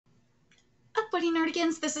Howdy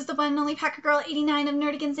Nerdigans, this is the one and only Packer Girl 89 of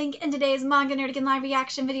Nerdigans Inc. and today's Manga Nerdigan live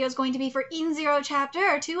reaction video is going to be for Eden Zero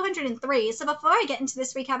chapter 203. So before I get into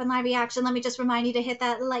this recap and live reaction, let me just remind you to hit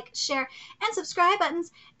that like, share, and subscribe buttons.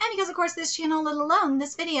 And because of course this channel, let alone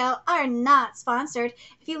this video, are not sponsored.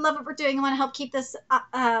 If you love what we're doing and want to help keep this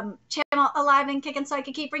channel alive and kicking so I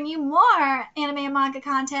can keep bringing you more anime and manga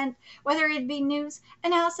content, whether it be news,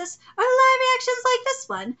 analysis, or live reactions like this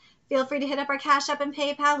one, feel free to hit up our Cash App and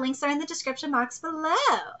PayPal. Links are in the description box below.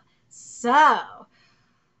 So,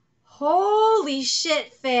 holy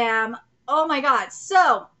shit, fam. Oh my god.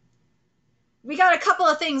 So, we got a couple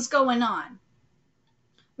of things going on.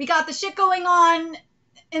 We got the shit going on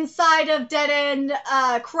inside of Dead End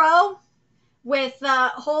Crow with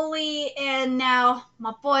Holy and now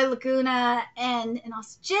my boy Laguna and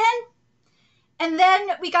also Jin. And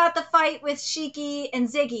then we got the fight with Shiki and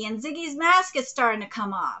Ziggy's mask is starting to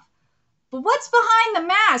come off. But what's behind the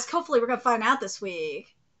mask? Hopefully we're going to find out this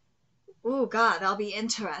week. Oh, God, that'll be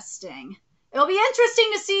interesting. It'll be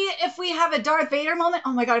interesting to see if we have a Darth Vader moment.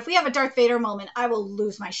 Oh, my God, if we have a Darth Vader moment, I will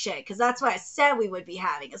lose my shit. Because that's what I said we would be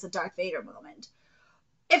having, as a Darth Vader moment.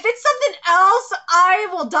 If it's something else, I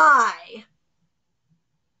will die.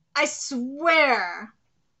 I swear.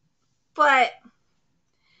 But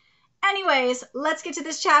anyways, let's get to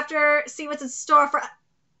this chapter, see what's in store for...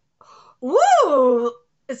 Woo!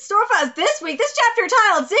 It's store for us this week. This chapter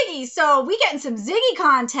titled Ziggy, so we getting some Ziggy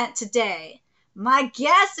content today. My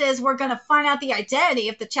guess is we're gonna find out the identity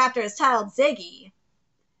if the chapter is titled Ziggy.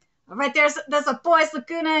 All right, there's the boys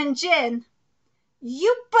Laguna and Jin.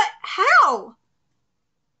 But how?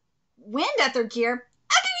 Wind ether gear?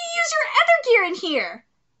 How can you use your ether gear in here?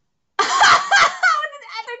 With an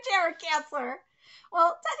ether jammer canceller.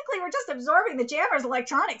 Well, technically we're just absorbing the jammer's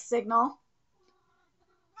electronic signal.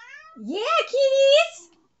 Yeah, kitties!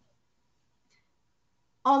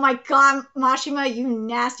 Oh my god, Mashima, you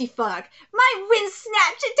nasty fuck. My wind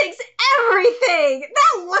snatch, it takes everything!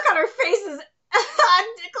 That look on her face is on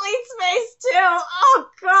Clean's face too. Oh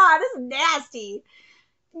god, this is nasty.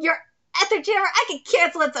 Your ether jammer, I can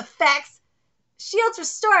cancel its effects. Shields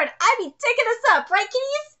restored. I be taking us up, right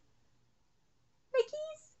kitties? Right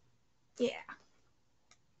kitties? Yeah.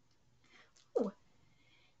 Ooh.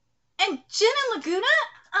 And Jin and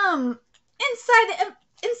Laguna,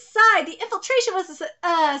 inside, the infiltration was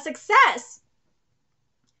a success.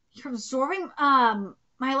 You're absorbing, my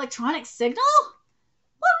electronic signal?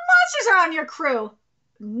 What monsters are on your crew?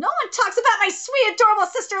 No one talks about my sweet, adorable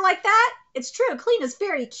sister like that. It's true, Clean is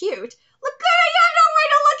very cute. Laguna, you have no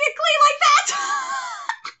right to look at Clean like that!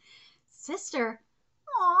 Sister.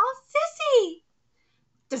 Aw, sissy.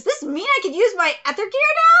 Does this mean I can use my ether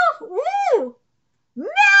gear now? Woo!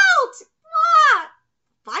 Melt! Ah!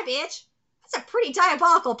 Bye, bitch. That's a pretty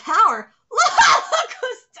diabolical power. Look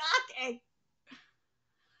who's talking.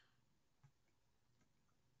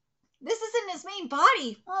 This isn't his main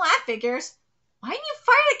body. Well, that figures. Why didn't you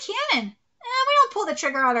fire the cannon? We don't pull the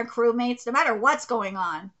trigger on our crewmates, no matter what's going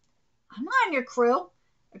on. I'm not on your crew.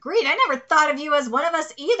 Agreed, I never thought of you as one of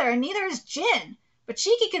us either, and neither is Jin. But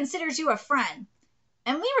Shiki considers you a friend.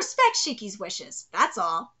 And we respect Shiki's wishes, that's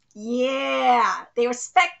all. Yeah, they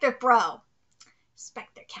respect their bro.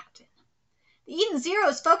 Respect their captain. The Eden Zero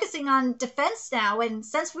is focusing on defense now, and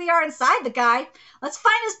since we are inside the guy, let's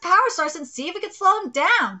find his power source and see if we can slow him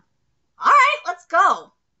down. All right, let's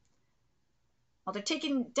go. Well, they're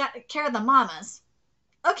taking care of the mamas.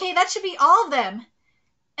 Okay, that should be all of them.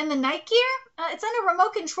 And the night gear? It's under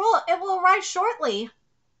remote control. It will arrive shortly.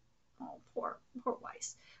 Oh, poor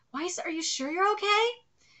Weiss. Weiss, are you sure you're okay?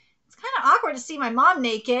 It's kind of awkward to see my mom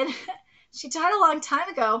naked. She died a long time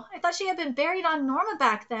ago. I thought she had been buried on Norma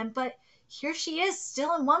back then, but here she is,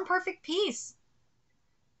 still in one perfect piece.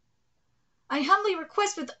 I humbly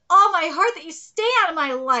request with all my heart that you stay out of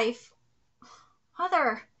my life.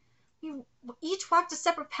 Mother, we each walked a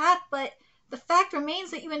separate path, but the fact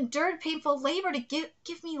remains that you endured painful labor to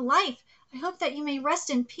give me life. I hope that you may rest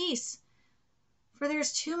in peace, for there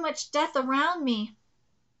is too much death around me.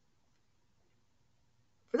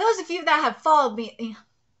 For those of you that have followed me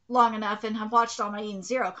long enough and have watched all my Eden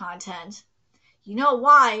Zero content, you know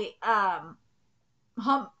why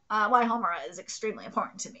Homura is extremely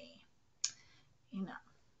important to me. You know.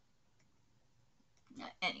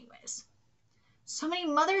 Anyways. So many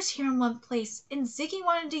mothers here in one place, and Ziggy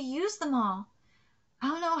wanted to use them all. I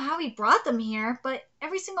don't know how he brought them here, but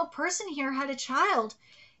every single person here had a child.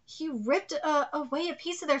 He ripped away a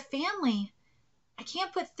piece of their family. I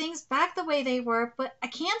can't put things back the way they were, but I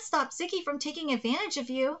can't stop Ziggy from taking advantage of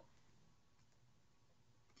you.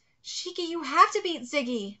 Shiki, you have to beat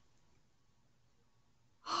Ziggy.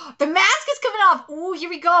 The mask is coming off. Ooh, here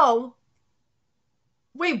we go.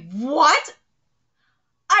 Wait, what?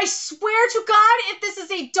 I swear to God, if this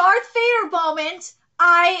is a Darth Vader moment,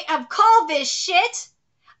 I have called this shit.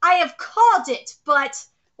 I have called it, but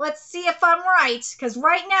let's see if I'm right, because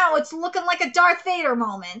right now it's looking like a Darth Vader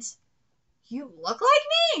moment. You look like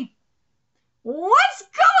me? What's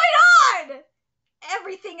going on?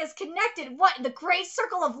 Everything is connected. What, the great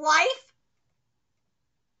circle of life?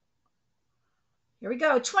 Here we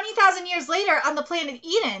go. 20,000 years later on the planet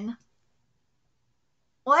Eden.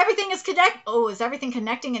 Well, everything is connected. Oh, is everything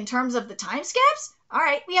connecting in terms of the time skips? All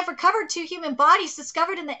right, we have recovered 2 human bodies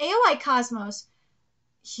discovered in the AOI cosmos.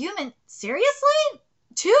 Human? Seriously?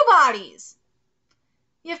 2 bodies.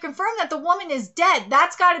 You have confirmed that the woman is dead.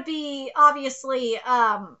 That's got to be, obviously,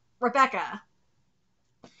 Rebecca.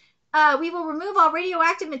 We will remove all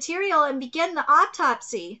radioactive material and begin the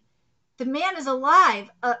autopsy. The man is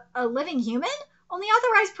alive. A living human? Only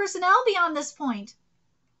authorized personnel beyond this point.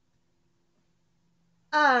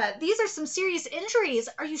 These are some serious injuries.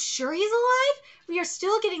 Are you sure he's alive? We are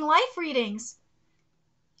still getting life readings.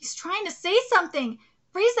 He's trying to say something.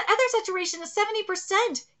 Raise the ether saturation to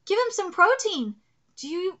 70%. Give him some protein. Do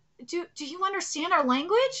you understand our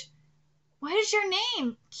language? What is your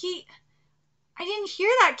name? I didn't hear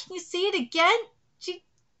that. Can you say it again?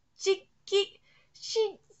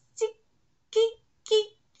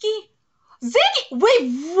 Ziggy!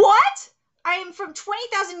 Wait, what? I am from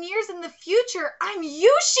 20,000 years in the future. I'm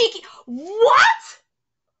Yushiki. What?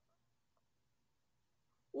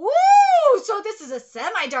 Woo! So this is a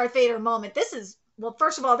semi-Darth Vader moment. This is, well,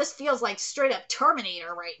 first of all, this feels like straight up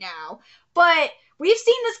Terminator right now. But we've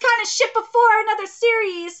seen this kind of shit before in other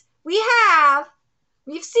series.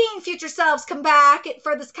 We've seen future selves come back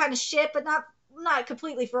for this kind of shit, but not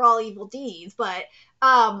completely for all evil deeds. But,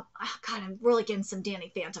 oh God, I'm really getting some Danny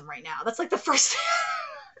Phantom right now. That's like the first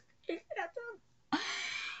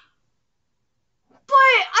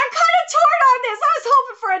But I'm kind of torn on this. I was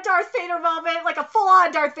hoping for a Darth Vader moment, like a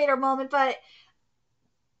full-on Darth Vader moment, but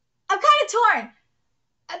I'm kind of torn.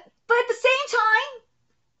 But at the same time,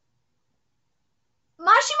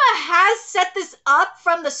 Mashima has set this up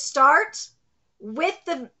from the start with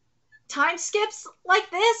the time skips like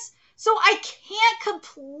this, so I can't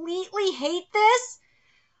completely hate this.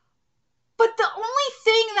 But the only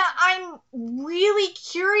thing that I'm really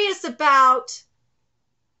curious about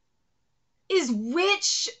is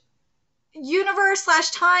which universe /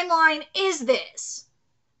 timeline is this?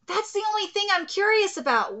 That's the only thing I'm curious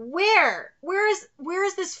about. Where is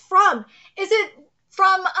this from? Is it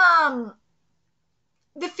from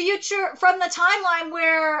the future, from the timeline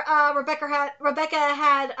where Rebecca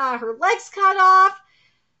had her legs cut off?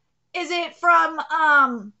 Is it from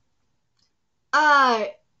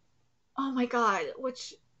oh my God,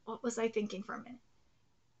 what was I thinking for a minute?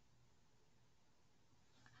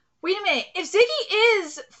 Wait a minute. If Ziggy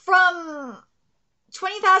is from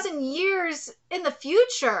 20,000 years in the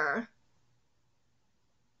future,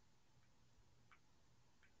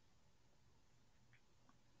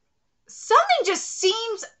 something just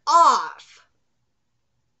seems off.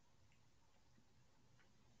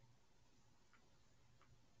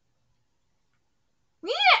 We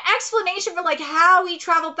need an explanation for like how he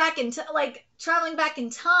traveled back into traveling back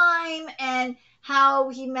in time, and how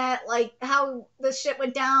he met, like how the shit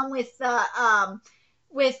went down with the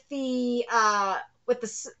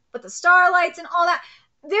starlights and all that.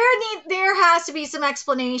 There has to be some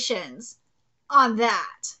explanations on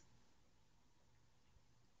that.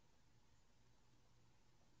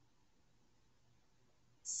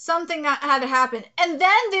 Something that had to happen. And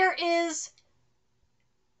then there is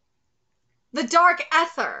the dark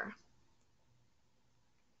ether.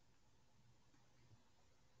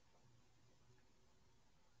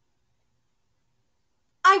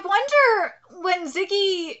 I wonder when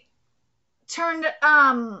Ziggy turned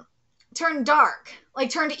dark, like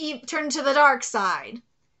turned to the dark side.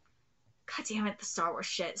 God damn it, the Star Wars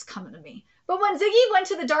shit is coming to me. But when Ziggy went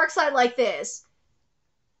to the dark side like this,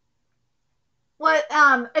 it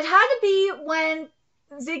had to be when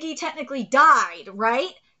Ziggy technically died,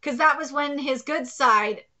 right? Because that was when his good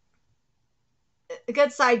side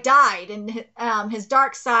died, and his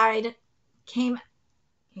dark side came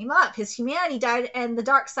up. His humanity died, and the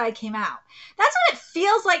dark side came out. That's what it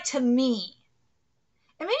feels like to me.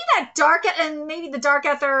 And maybe the dark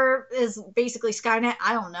ether is basically Skynet.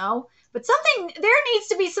 I don't know, but there needs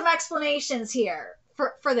to be some explanations here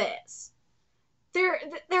for this. There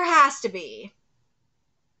has to be.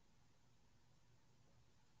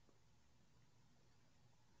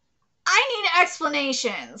 I need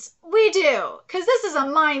explanations. We do. Because this is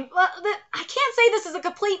I can't say this is a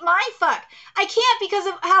complete mindfuck. I can't, because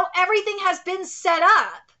of how everything has been set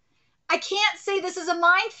up. I can't say this is a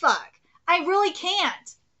mind fuck. I really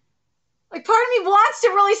can't. Like, part of me wants to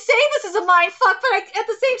really say this is a mind fuck, but at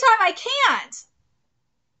the same time, I can't.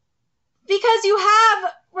 Because you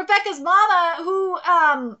have Rebecca's mama who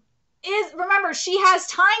remember, she has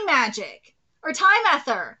time magic or time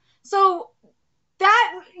ether. So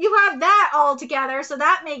that you have that all together, so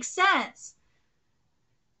that makes sense.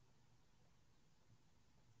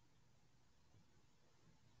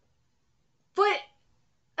 But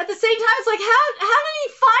at the same time, it's like, how did he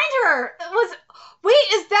find her?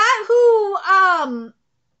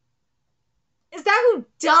 Is that who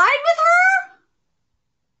died with her?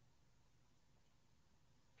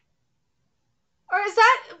 Or is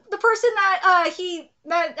that the person that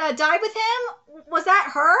died with him? Was that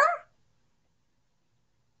her?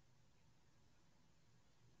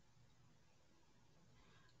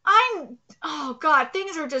 Oh god,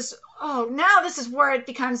 things are just, now this is where it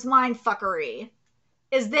becomes mindfuckery.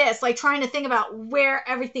 Is this, like, trying to think about where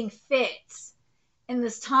everything fits in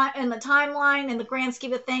this time, in the timeline, in the grand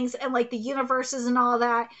scheme of things, and like the universes and all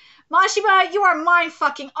that. Mashima, you are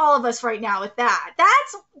mindfucking all of us right now with that.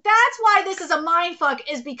 That's why this is a mindfuck,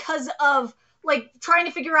 is because of, like, trying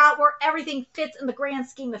to figure out where everything fits in the grand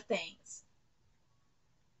scheme of things.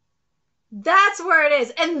 That's where it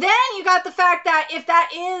is. And then you got the fact that if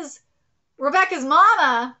that is Rebecca's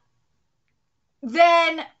mama,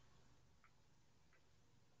 then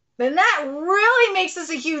that really makes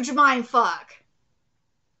this a huge mind fuck.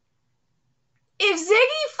 If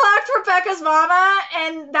Ziggy fucked Rebecca's mama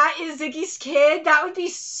and that is Ziggy's kid, that would be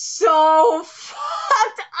so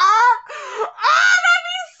fucked up. That'd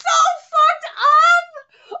be so fucked up.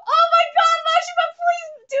 Oh my god, Mashima,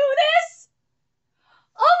 please do this.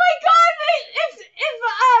 Oh my god, if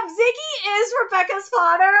Ziggy is Rebecca's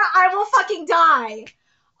father, I will fucking die.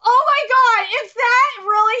 Oh my god, if that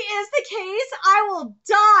really is the case, I will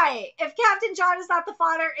die. If Captain John is not the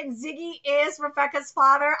father and Ziggy is Rebecca's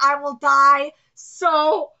father, I will die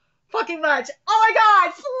so fucking much. Oh my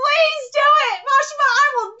god, please do it! Mashima,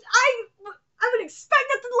 I would expect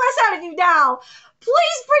nothing less out of you now.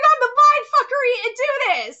 Please bring on the mindfuckery and do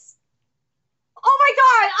this. Oh my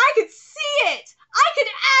god, I could see it. I could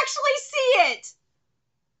actually see it.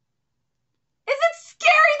 Is it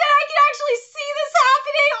scary that I can actually see this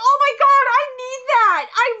happening? Oh my god, I need that.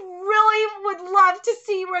 I really would love to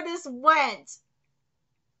see where this went.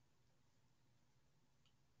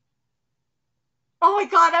 Oh my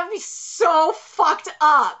god, that would be so fucked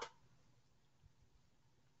up.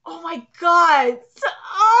 Oh my god.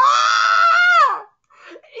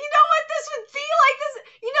 You know what this would be like?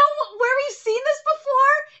 You know where we've seen this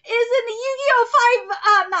before is in the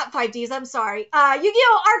Yu-Gi-Oh! Not 5Ds, I'm sorry.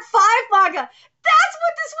 Yu-Gi-Oh! Arc 5 manga. That's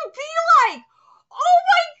what this would be like. Oh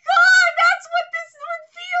my god, that's what this would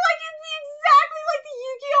be like. It'd be exactly like the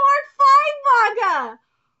Yu-Gi-Oh! Arc 5 manga.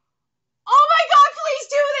 Oh my god, please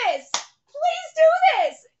do this. Please do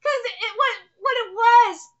this. Because what it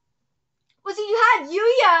was you had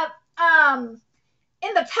Yuya,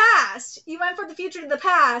 in the past. You went from the future to the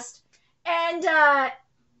past, and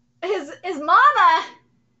his mama,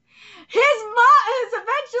 his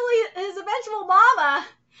eventual mama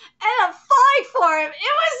ended up falling for him.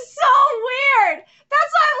 It was so weird.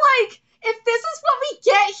 That's why I'm like, if this is what we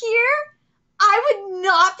get here, I would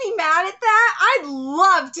not be mad at that. I'd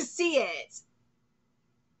love to see it.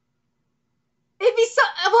 It'd be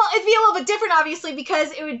a little bit different, obviously,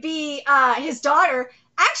 because it would be his daughter.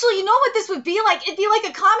 Actually, you know what this would be like? It'd be like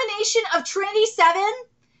a combination of Trinity 7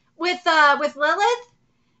 with Lilith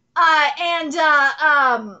and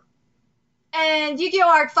Yu-Gi-Oh!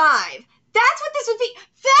 Arc 5. That's what this would be.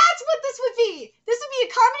 That's what this would be. This would be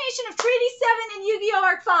a combination of Trinity 7 and Yu-Gi-Oh!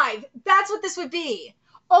 Arc 5. That's what this would be.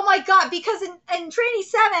 Oh my god, because in Trinity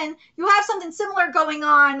 7, you have something similar going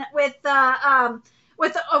on with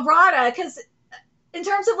Errata, because in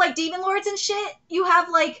terms of, like, demon lords and shit, you have,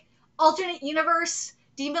 like, alternate universe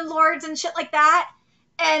demon lords and shit like that.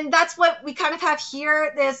 And that's what we kind of have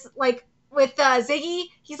here. This, like, with Ziggy,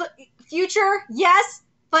 he's future, yes,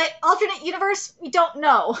 but alternate universe, we don't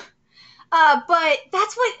know. But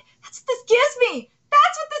that's what this gives me.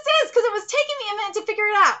 That's what this is, because it was taking me a minute to figure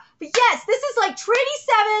it out. But yes, this is like Trinity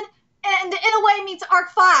 7 and in a way meets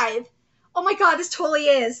Arc 5. Oh my god, this totally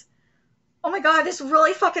is. Oh my god, this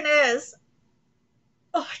really fucking is.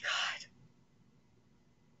 Oh my god.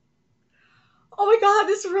 Oh my god,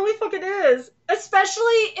 this really fucking is.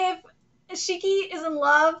 Especially if Shiki is in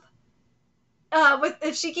love.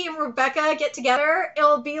 If Shiki and Rebecca get together,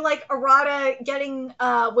 it'll be like Errata getting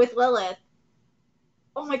with Lilith.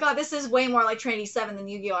 Oh my god, this is way more like Trinity 7 than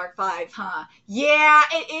Yu-Gi-Oh! Arc 5, huh? Yeah,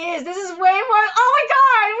 it is. This is way more. Oh my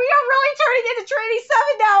god, we are really turning into Trinity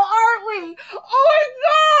 7 now, aren't we? Oh my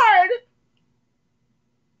god!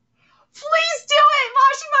 Please do it,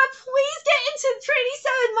 Mashima! Please get into Trinity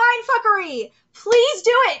 7 mindfuckery! Please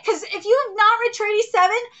do it, because if you have not read Trinity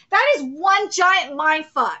 7, that is one giant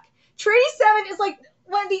mindfuck. Trinity 7 is like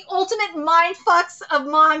one of the ultimate mindfucks of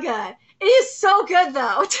manga. It is so good,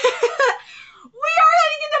 though. We are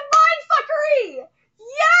heading into mindfuckery!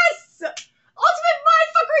 Yes! Ultimate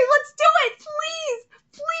mindfuckery! Let's do it! Please!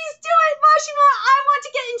 Please do it, Mashima! I want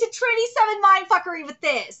to get into Trinity 7 mindfuckery with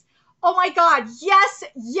this. Oh my god, yes,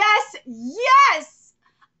 yes, yes!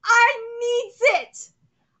 I needs it!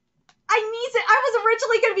 I needs it. I was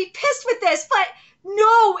originally going to be pissed with this, but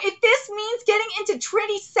no, if this means getting into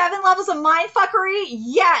Trinity 7 levels of mindfuckery,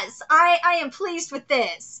 yes, I am pleased with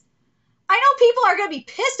this. I know people are going to be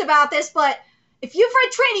pissed about this, but if you've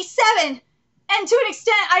read Trinity 7, and to an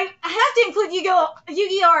extent, I have to include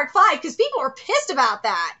Yu-Gi-Oh! Arc 5, because people were pissed about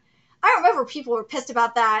that. I remember people were pissed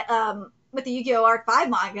about that with the Yu-Gi-Oh! Arc 5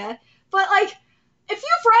 manga. But, like, if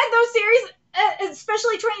you've read those series,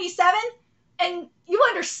 especially Trinity 7, and you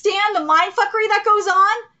understand the mindfuckery that goes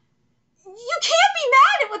on, you can't be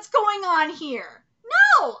mad at what's going on here.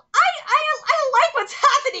 No, I like what's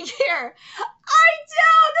happening here. I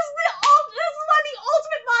do. This is one of the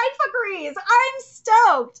ultimate mindfuckeries. I'm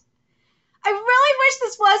stoked. I really wish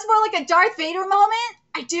this was more like a Darth Vader moment.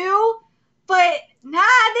 I do. But,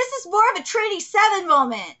 nah, this is more of a Trinity 7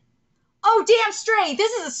 moment. Oh, damn straight.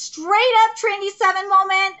 This is a straight up Trinity 7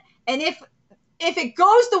 moment. And if it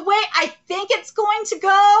goes the way I think it's going to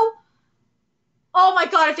go, oh my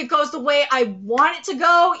god, if it goes the way I want it to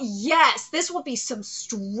go, yes, this will be some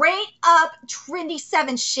straight up Trinity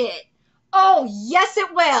 7 shit. Oh, yes,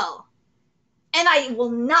 it will. And I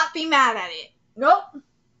will not be mad at it. Nope.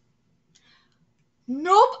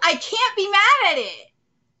 Nope, I can't be mad at it.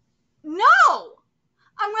 No.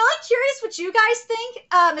 I'm really curious what you guys think,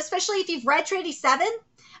 especially if you've read Trinity 7.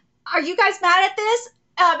 Are you guys mad at this?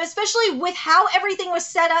 Especially with how everything was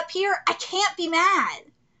set up here, I can't be mad.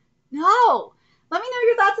 No. Let me know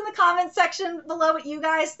your thoughts in the comments section below what you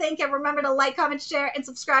guys think. And remember to like, comment, share, and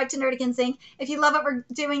subscribe to Nerdigans Inc. If you love what we're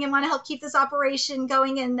doing and want to help keep this operation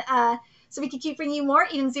going and so we can keep bringing you more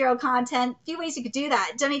Eden Zero content, a few ways you could do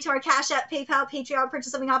that. Donate to our Cash App, PayPal, Patreon,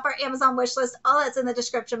 purchase something off our Amazon wish list. All that's in the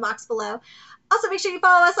description box below. Also, make sure you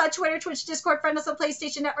follow us on Twitter, Twitch, Discord, friend us on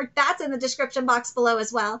PlayStation Network. That's in the description box below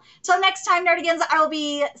as well. Till next time, Nerdigans, I will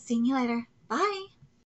be seeing you later. Bye.